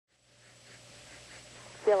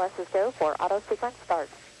TLS is go for auto sequence start.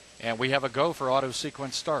 And we have a go for auto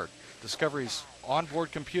sequence start. Discovery's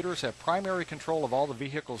onboard computers have primary control of all the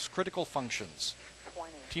vehicle's critical functions.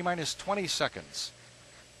 T-minus 20 seconds.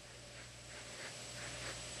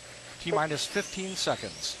 T-minus 15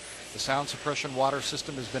 seconds. The sound suppression water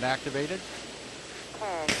system has been activated.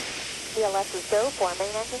 10. TLS is go for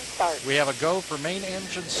main engine start. We have a go for main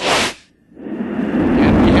engine start.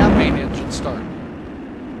 And we have main engine start.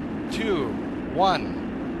 2, 1.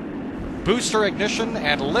 Booster ignition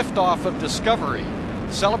and liftoff of Discovery,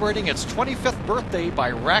 celebrating its 25th birthday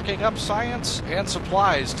by racking up science and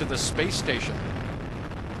supplies to the space station.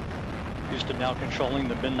 Houston now controlling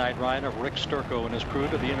the midnight ride of Rick Sturckow and his crew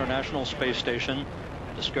to the International Space Station.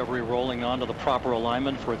 Discovery rolling on to the proper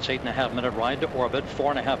alignment for its 8.5-minute ride to orbit.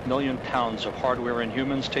 4.5 million pounds of hardware and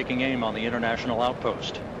humans taking aim on the International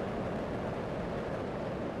Outpost.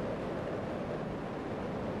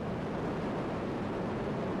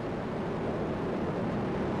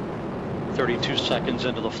 "32 seconds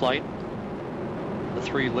into the flight. The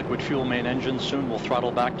 3 liquid fuel main engines soon will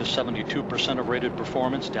throttle back to 72% of rated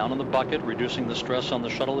performance, down in the bucket, reducing the stress on the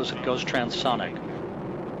shuttle as it goes transonic.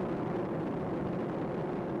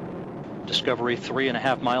 Discovery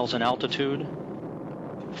 3.5 miles in altitude,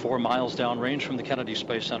 4 miles downrange from the Kennedy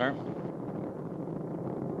Space Center.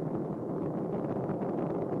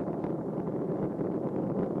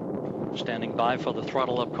 Standing by for the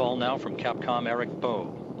throttle up call now from Capcom Eric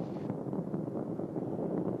Bowe.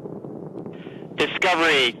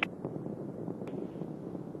 Discovery.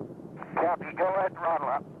 Copy, go ahead, throttle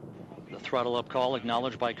up. The throttle up call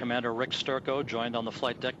acknowledged by Commander Rick Sturckow, joined on the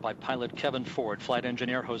flight deck by pilot Kevin Ford, flight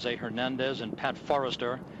engineer Jose Hernandez, and Pat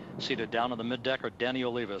Forrester. Seated down on the middeck are Danny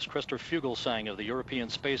Olivas, Christopher Fugelsang of the European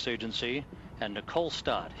Space Agency, and Nicole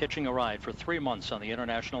Stott, hitching a ride for 3 months on the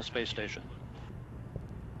International Space Station.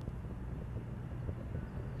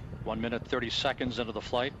 1 minute 30 seconds into the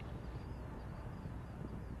flight.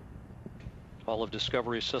 All of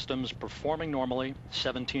Discovery's systems performing normally.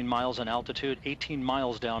 17 miles in altitude, 18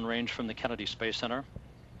 miles downrange from the Kennedy Space Center.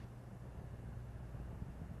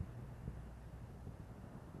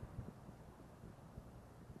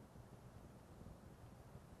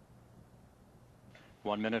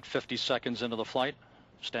 One minute 50 seconds into the flight.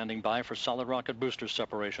 Standing by for solid rocket booster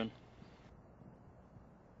separation.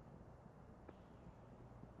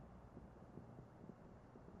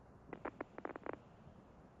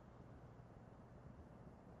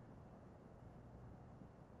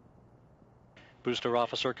 Booster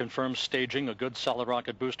officer confirms staging a good solid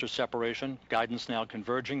rocket booster separation. Guidance now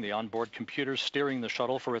converging. The onboard computers steering the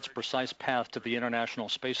shuttle for its precise path to the International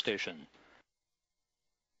Space Station.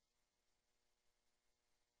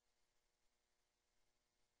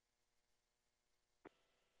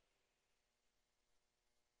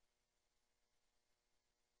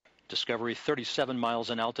 Discovery 37 miles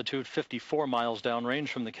in altitude, 54 miles downrange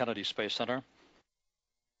from the Kennedy Space Center.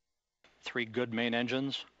 3 good main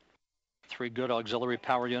engines. 3 good auxiliary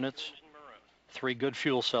power units, 3 good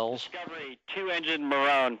fuel cells. Discovery, 2-engine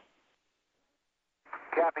Maroon.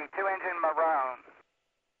 Copy, 2-engine Maroon.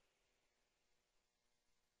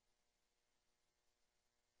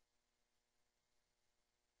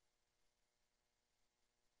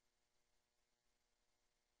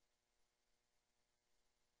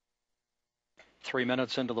 Three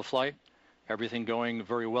minutes into the flight, everything going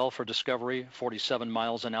very well for Discovery. 47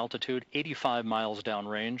 miles in altitude, 85 miles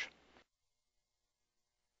downrange.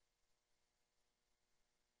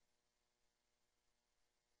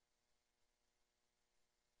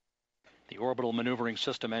 The orbital maneuvering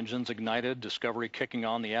system engines ignited. Discovery kicking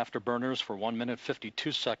on the afterburners for 1 minute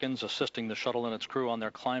 52 seconds, assisting the shuttle and its crew on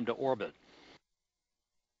their climb to orbit.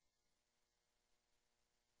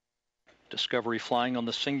 Discovery flying on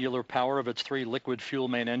the singular power of its 3 liquid fuel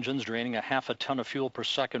main engines, draining 1/2 ton of fuel per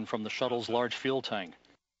second from the shuttle's large fuel tank.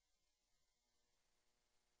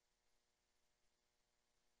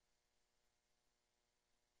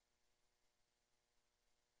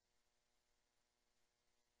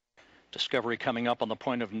 Discovery coming up on the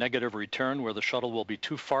point of negative return, where the shuttle will be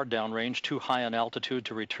too far downrange, too high in altitude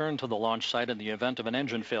to return to the launch site in the event of an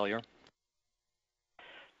engine failure.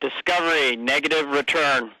 Discovery, negative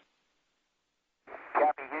return.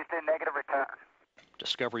 Copy, Houston, negative return.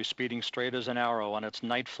 Discovery speeding straight as an arrow on its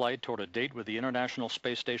night flight toward a date with the International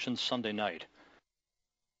Space Station Sunday night.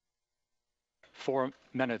 4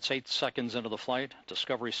 minutes 8 seconds into the flight.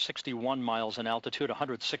 Discovery 61 miles in altitude,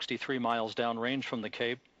 163 miles downrange from the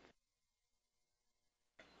Cape.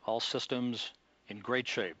 All systems in great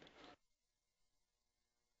shape.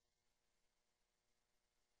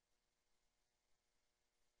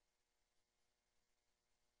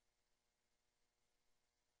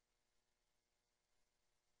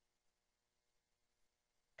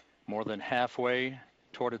 More than halfway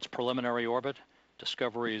toward its preliminary orbit,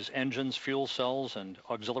 Discovery's engines, fuel cells, and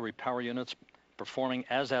auxiliary power units performing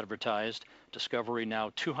as advertised. Discovery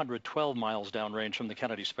now 212 miles downrange from the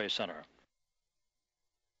Kennedy Space Center.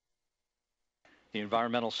 The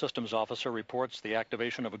Environmental Systems Officer reports the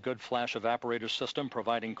activation of a good flash evaporator system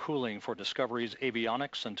providing cooling for Discovery's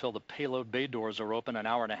avionics until the payload bay doors are open an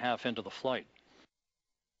hour and a half into the flight.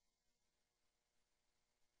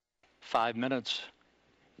 5 minutes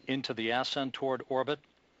into the ascent toward orbit.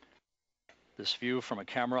 This view from a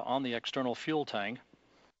camera on the external fuel tank.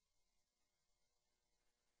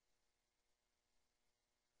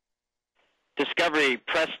 Discovery,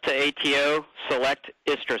 press to ATO, select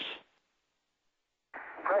ISTRIS.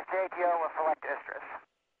 Press ATO will select ISTRIS.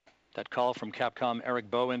 That call from Capcom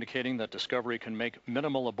Eric Bowe indicating that Discovery can make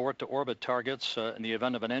minimal abort to orbit targets in the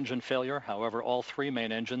event of an engine failure. However, all 3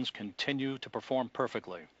 main engines continue to perform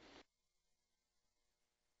perfectly.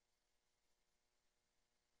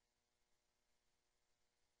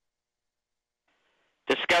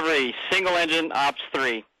 Discovery, single engine, ops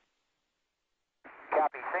 3.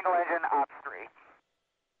 Copy, single engine, ops 3.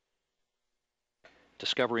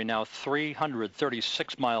 Discovery now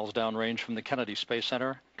 336 miles downrange from the Kennedy Space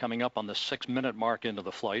Center, coming up on the 6-minute mark into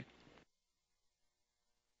the flight.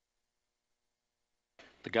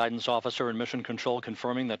 The guidance officer and mission control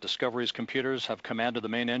confirming that Discovery's computers have commanded the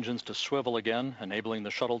main engines to swivel again, enabling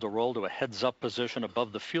the shuttle to roll to a heads-up position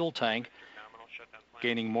above the fuel tank,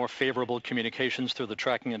 gaining more favorable communications through the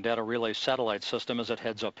tracking and data relay satellite system as it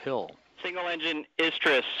heads uphill. Single engine,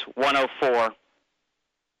 ISTRIS 104.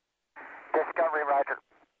 Discovery, roger.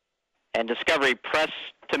 And Discovery, press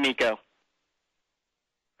to MECO.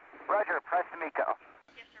 Roger, press to MECO.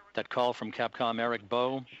 That call from Capcom Eric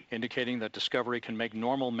Bowe indicating that Discovery can make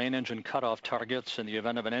normal main engine cutoff targets in the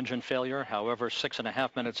event of an engine failure. However,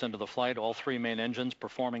 6.5 minutes into the flight, all 3 main engines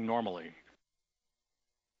performing normally.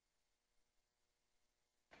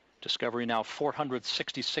 Discovery now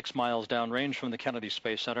 466 miles downrange from the Kennedy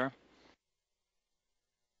Space Center.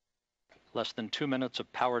 Less than 2 minutes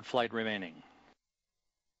of powered flight remaining.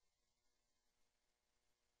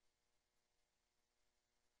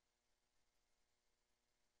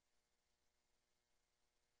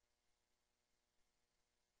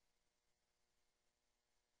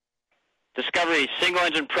 Discovery, single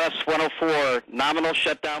engine, press 104, nominal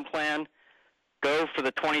shutdown plan, go for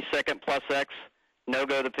the 20-second plus X, no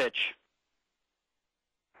go to pitch.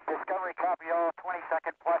 Discovery, copy all,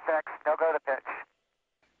 20-second plus X, no go to pitch.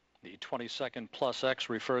 The 20-second plus X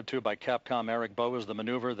referred to by Capcom Eric Bowe is the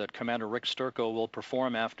maneuver that Commander Rick Sturckow will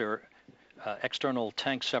perform after external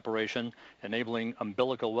tank separation, enabling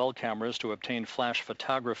umbilical well cameras to obtain flash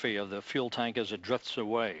photography of the fuel tank as it drifts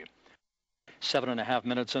away. 7.5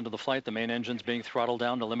 minutes into the flight, the main engines being throttled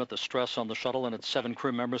down to limit the stress on the shuttle and its 7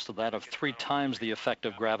 crew members to that of 3 times the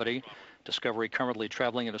effective gravity. Discovery currently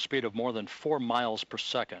traveling at a speed of more than 4 miles per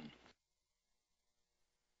second.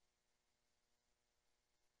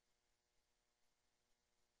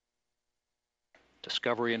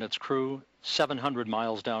 Discovery and its crew 700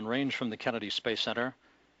 miles downrange from the Kennedy Space Center.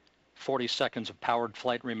 40 seconds of powered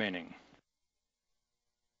flight remaining.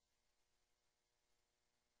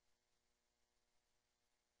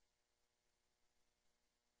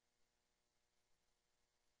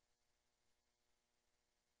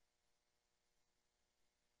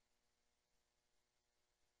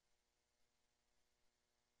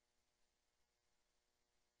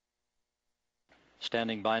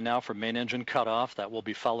 Standing by now for main engine cutoff. That will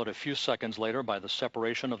be followed a few seconds later by the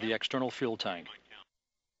separation of the external fuel tank.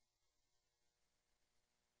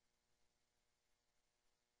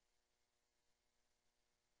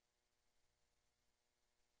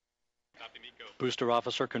 Booster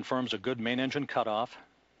officer confirms a good main engine cutoff.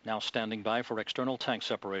 Now standing by for external tank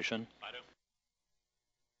separation.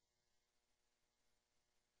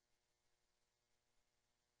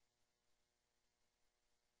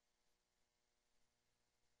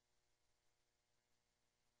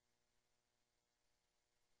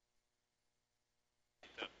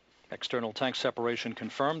 External tank separation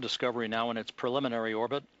confirmed. Discovery now in its preliminary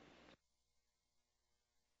orbit.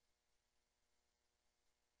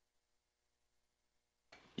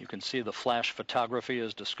 You can see the flash photography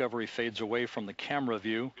as Discovery fades away from the camera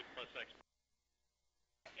view.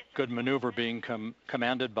 Good maneuver being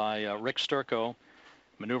commanded by Rick Sturckow,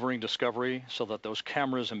 maneuvering Discovery so that those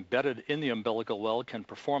cameras embedded in the umbilical well can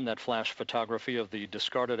perform that flash photography of the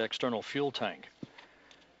discarded external fuel tank.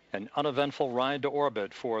 An uneventful ride to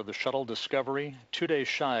orbit for the Shuttle Discovery, 2 days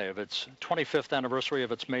shy of its 25th anniversary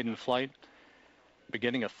of its maiden flight,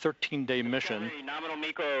 beginning a 13-day mission. Nominal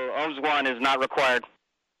MECO OMS 1 is not required.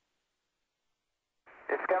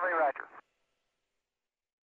 Discovery, Discovery, roger.